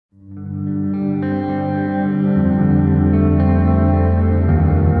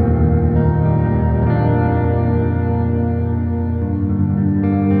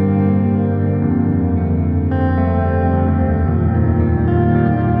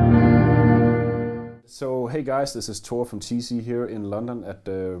hey guys, this is Tor from TC here in London at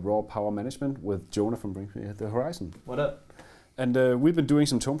Raw Power Management with Jona from Bring Me the Horizon. What up? And we've been doing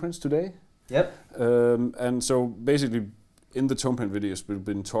some tone prints today. Yep. And so basically in the tone print videos we've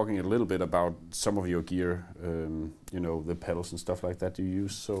been talking a little bit about some of your gear, you know, the pedals and stuff like that you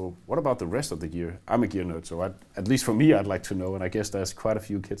use. So what about the rest of the gear? I'm a gear nerd, so at least for me I'd like to know, and I guess there's quite a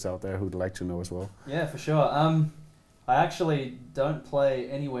few kids out there who'd like to know as well. Yeah, for sure. I actually don't play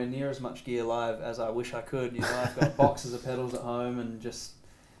anywhere near as much gear live as I wish I could. You know, I've got boxes of pedals at home, and just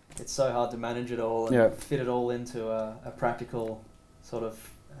it's so hard to manage it all and fit it all into a practical sort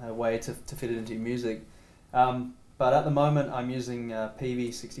of way to fit it into your music. But at the moment, I'm using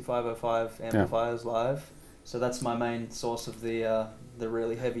PV 6505 amplifiers live, so that's my main source of the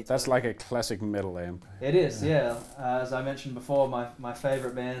really heavy. That's like a classic metal amp. It is, yeah. As I mentioned before, my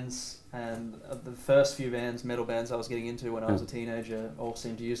favourite bands and the first few bands, metal bands I was getting into when I was a teenager, all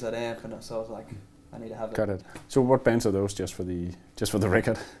seemed to use that amp, and so I was like, I need to have it. Got it. So what bands are those, just for the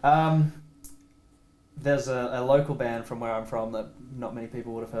record? There's a local band from where I'm from that not many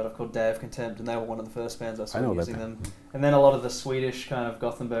people would have heard of called Day of Contempt, and they were one of the first bands I saw using them. And then a lot of the Swedish kind of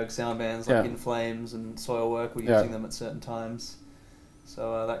Gothenburg sound bands like In Flames and Soilwork were using them at certain times.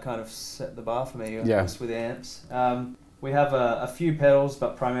 So that kind of set the bar for me with amps. We have a few pedals,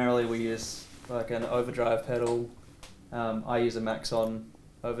 but primarily we use like an overdrive pedal. I use a Maxon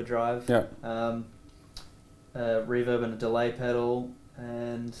overdrive, a reverb and a delay pedal,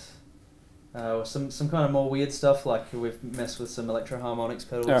 and some kind of more weird stuff, like we've messed with some electro harmonics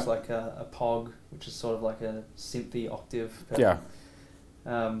pedals, like a POG, which is sort of like a synthy octave pedal.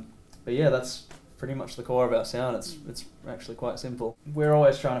 But yeah, that's pretty much the core of our sound. It's actually quite simple. We're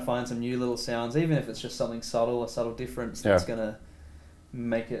always trying to find some new little sounds, even if it's just something subtle, a subtle difference that's gonna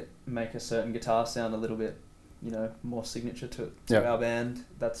make a certain guitar sound a little bit, you know, more signature to our band.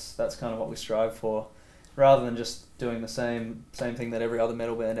 That's kind of what we strive for. Rather than just doing the same thing that every other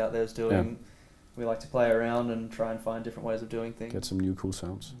metal band out there is doing, we like to play around and try and find different ways of doing things. Get some new cool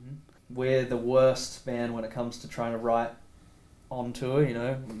sounds. We're the worst band when it comes to trying to write on tour, you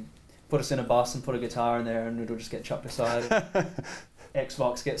know. Put us in a bus and put a guitar in there and it'll just get chucked aside.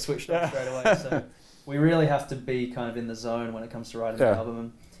 Xbox gets switched off straight away. So we really have to be kind of in the zone when it comes to writing the album.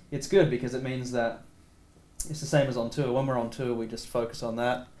 And it's good because it means that it's the same as on tour. When we're on tour, we just focus on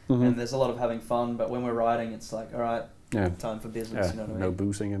that. And there's a lot of having fun, but when we're writing, it's like, all right, time for business. You know what I mean? No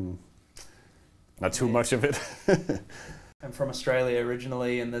boozing and not too much of it. I'm from Australia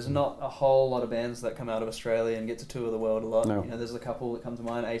originally, and there's not a whole lot of bands that come out of Australia and get to tour the world a lot. No. You know, there's a couple that come to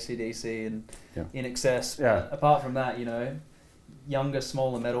mind, AC/DC and In Excess. Yeah. But apart from that, you know, younger,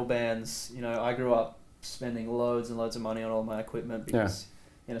 smaller metal bands, you know, I grew up spending loads and loads of money on all my equipment because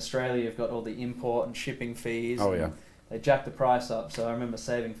in Australia you've got all the import and shipping fees. Oh, and they jacked the price up, so I remember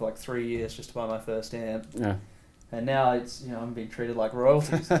saving for like 3 years just to buy my first amp. Yeah. And now it's, you know, I'm being treated like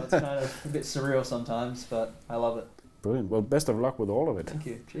royalty, so it's kind of a bit surreal sometimes, but I love it. Brilliant. Well, best of luck with all of it. Thank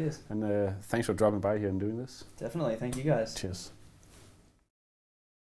you. Cheers. And thanks for dropping by here and doing this. Definitely. Thank you guys. Cheers.